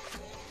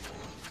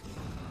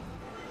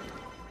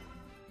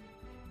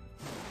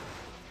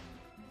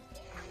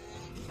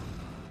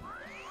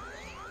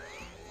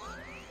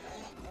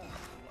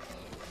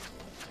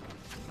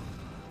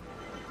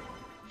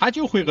他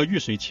就会个遇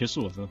水奇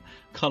术，是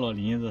克洛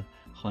琳是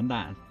混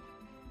蛋。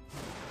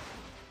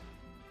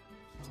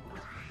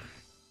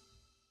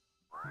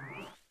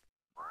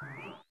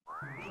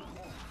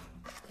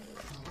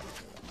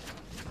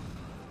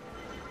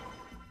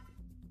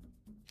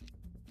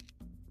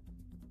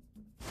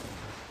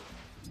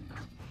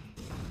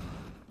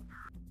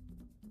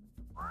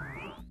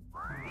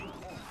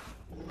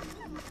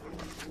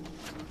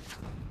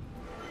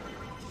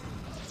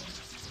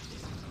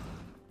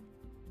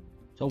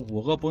这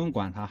5个不用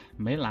管它，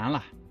没蓝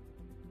了。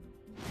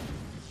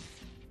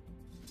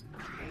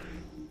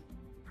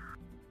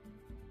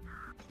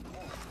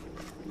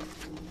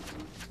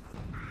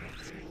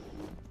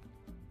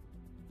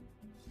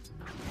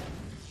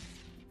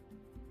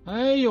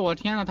哎呦我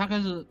天呐，他开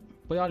始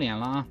不要脸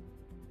了啊！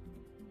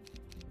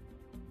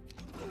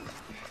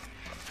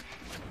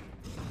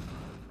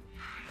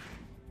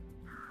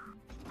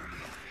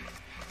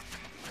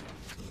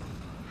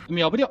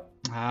秒不掉，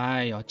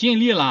哎呦，尽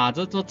力了，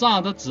这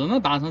仗这只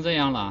能打成这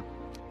样了，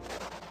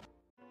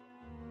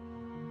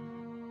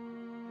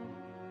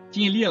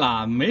尽力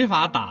了，没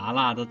法打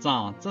了，这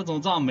仗这种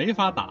仗没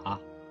法打。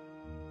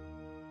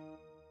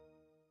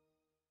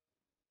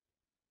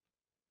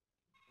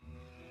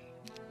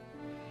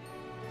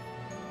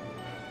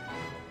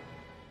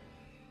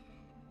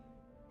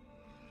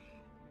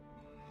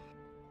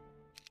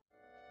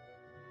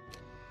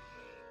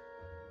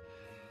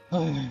哎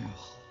呀，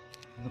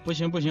不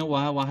行不行，我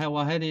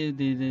还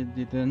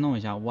得弄一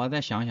下，我再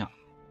想想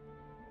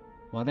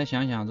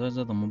这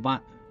怎么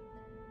办？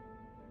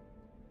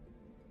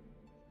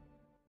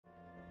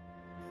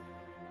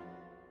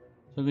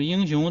这个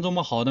英雄这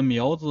么好的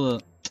苗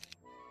子，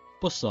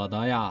不舍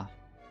得呀，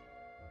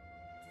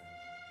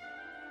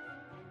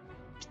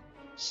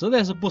实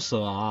在是不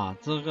舍啊，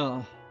这个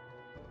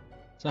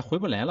再回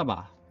不来了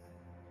吧？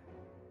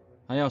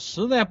哎呀，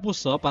实在不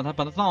舍，把他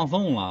葬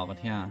送了，我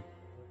天！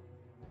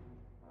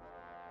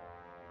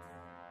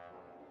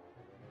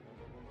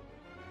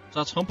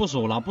这城不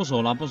守了，不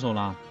守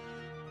了！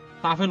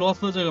大菲罗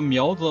斯这个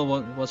苗子，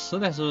我实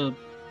在是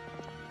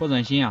不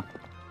忍心啊！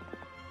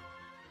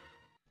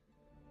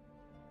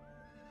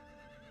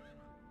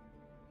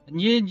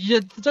你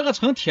这个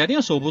城铁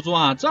定守不住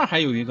啊！这还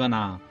有一个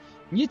呢，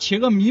你起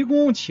个迷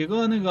宫，起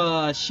个那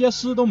个歇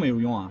尸都没有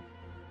用啊！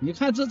你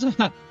看这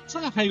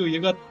还有一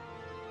个，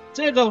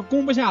这个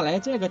攻不下来，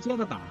这个接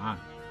着打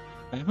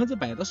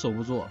，100%的守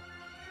不住。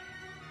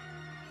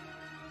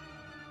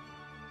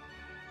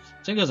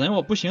这个人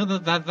我不行，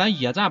咱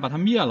野战把他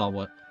灭了，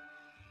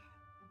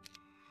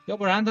要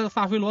不然这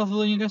萨菲罗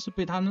斯应该是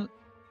被他们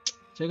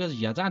这个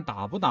野战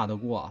打不打得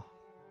过？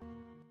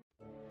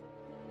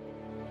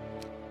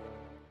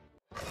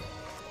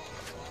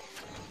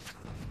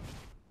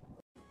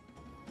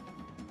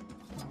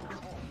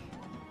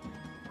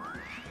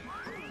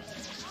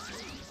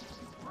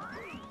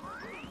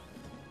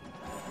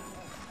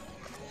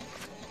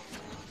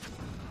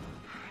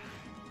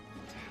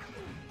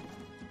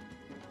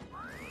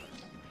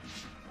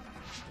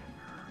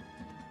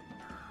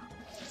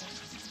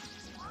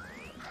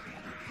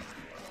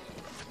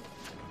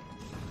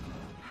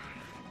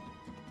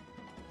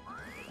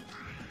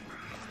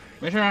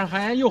没事，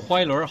还又活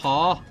一轮，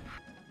好，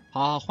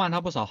换他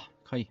不少，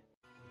可以。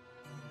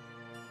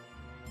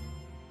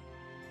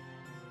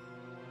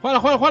坏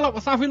了，我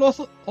萨菲罗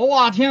斯，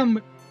哇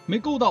天，没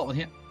够到，我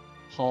天，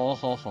好，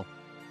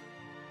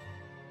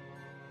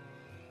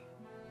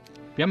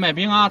别买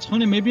兵啊，城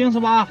里没兵是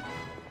吧？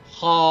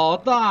好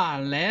的，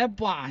来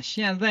吧，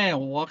现在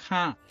我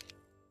看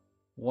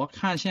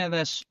现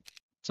在是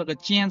这个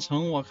坚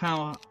城，我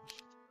看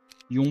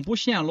永不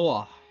陷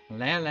落，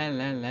来，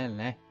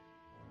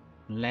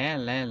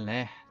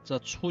这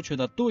出去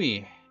的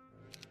队，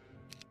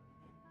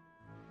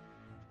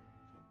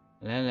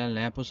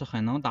来，不是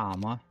很能打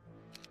吗？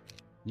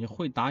你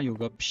会打有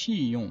个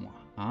屁用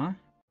啊！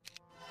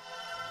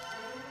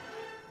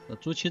这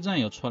朱祁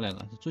镇又出来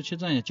了，朱祁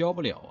镇也教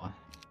不了啊。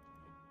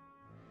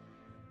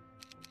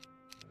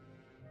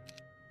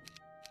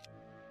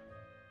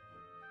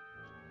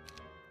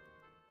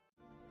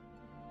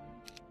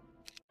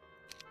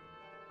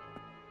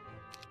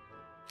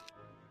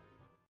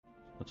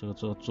这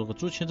个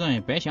朱祁镇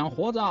也别想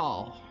活着。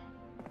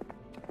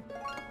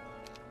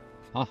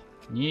好，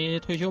你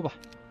退休吧。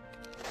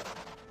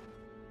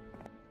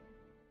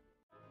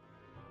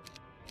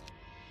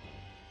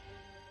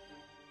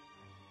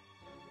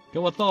给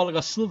我造了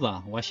个狮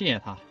子，我谢谢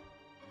他。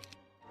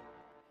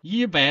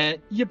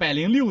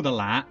106的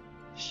蓝，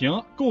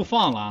行，够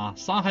放了啊！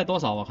伤害多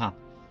少？我看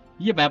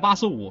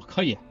185，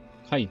可以。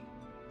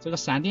这个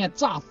闪电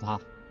炸死他，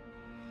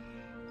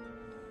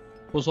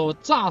不说我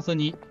炸死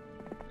你。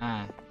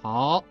哎，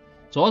好，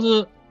主要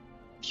是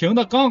停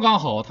的刚刚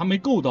好，他没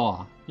够到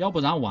啊，要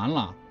不然完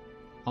了。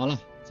好了，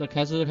这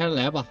开始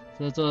来吧，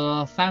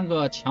这3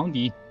个强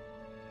敌，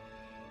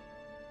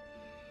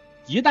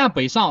一旦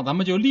北上，咱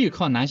们就立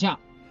刻南下，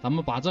咱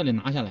们把这里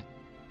拿下来，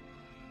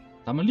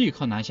咱们立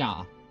刻南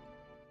下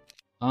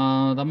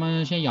啊。咱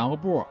们先养个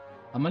步，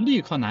咱们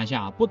立刻南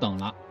下，不等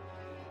了，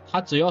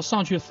他只要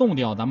上去送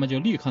掉，咱们就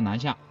立刻南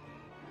下。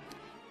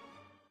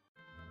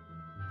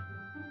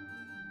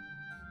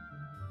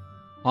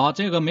好，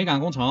这个没敢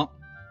攻城，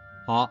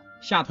好，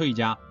下退一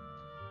家。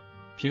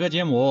皮克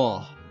杰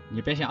姆，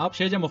你别想啊，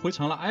皮克杰姆回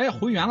城了，哎，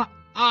回援了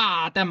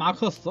啊，戴马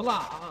克死了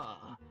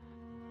啊！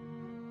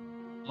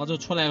哦，这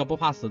出来个不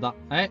怕死的，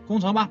哎，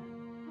攻城吧。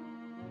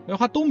哎，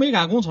他都没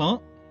敢攻城，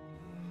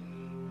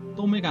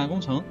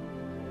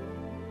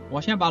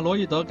我先把罗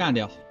伊德干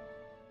掉。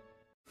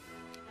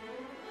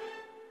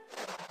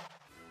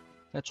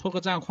再出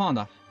个战况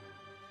的。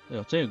哎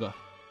呦，这个，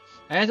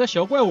哎，这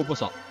小怪物不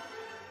少。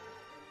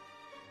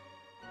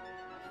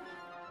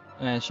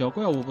哎，小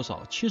怪物不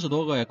少，70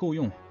多个也够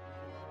用。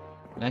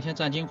来，先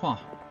占金矿。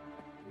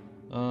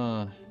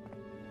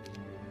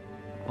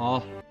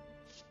好。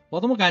我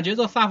怎么感觉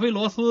这萨菲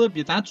罗斯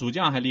比咱主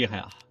将还厉害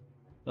啊？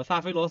这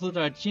萨菲罗斯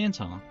这奸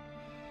臣，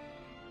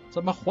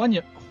这么火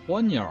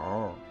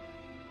鸟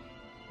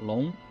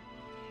龙，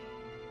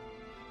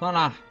算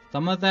了，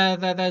咱们再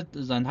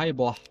忍他一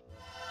波，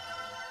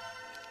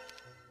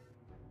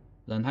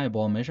忍他一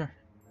波没事，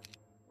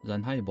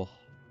忍他一波。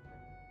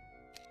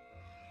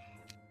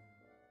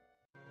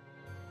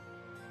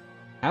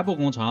还不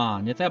攻城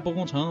啊？你再不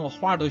攻城，我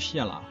花都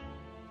谢了。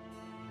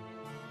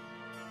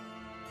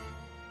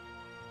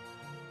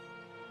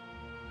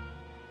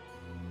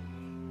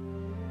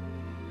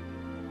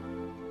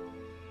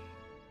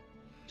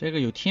这个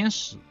有天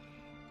使，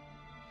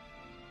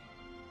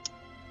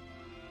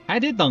还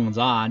得等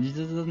着啊！你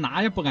这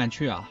哪也不敢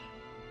去啊，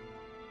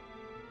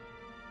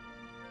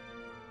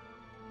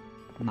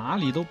哪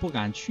里都不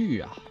敢去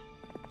啊。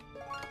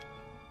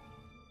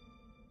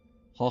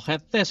好，还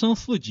再升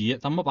4级，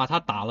咱们把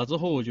它打了之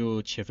后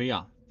就起飞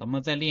啊！咱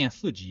们再练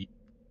4级。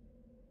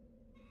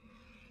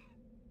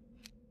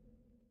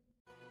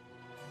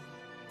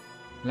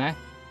来，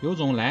有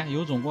种来，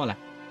有种过来。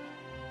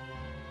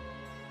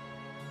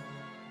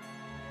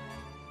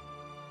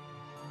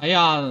哎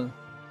呀，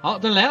好，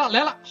这来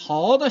了，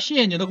好的，谢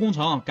谢你的工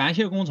程，感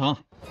谢工程，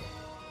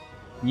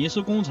你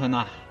是功臣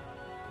呐，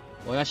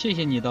我要谢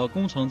谢你的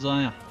功臣之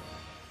恩呀。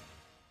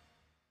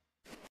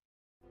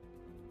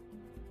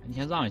你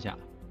先让一下，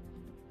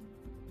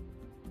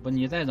不，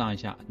你再让一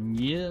下，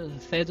你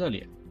塞这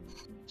里，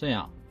这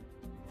样，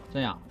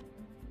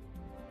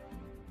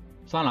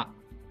算了。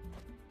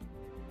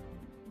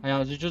哎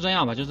呀，就这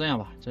样吧，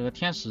这个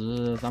天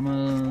使咱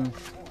们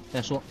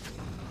再说。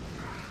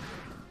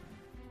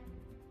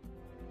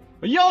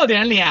要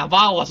点脸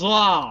吧，我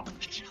说，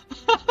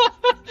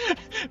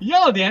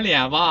要点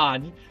脸吧，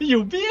你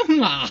有病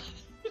啊！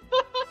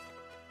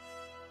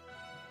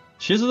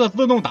其实这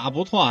自动打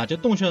不错啊，这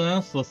洞穴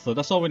人死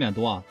的稍微有点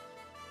多啊。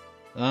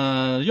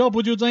要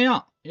不就这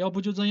样，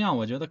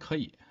我觉得可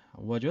以，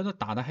我觉得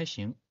打的还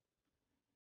行。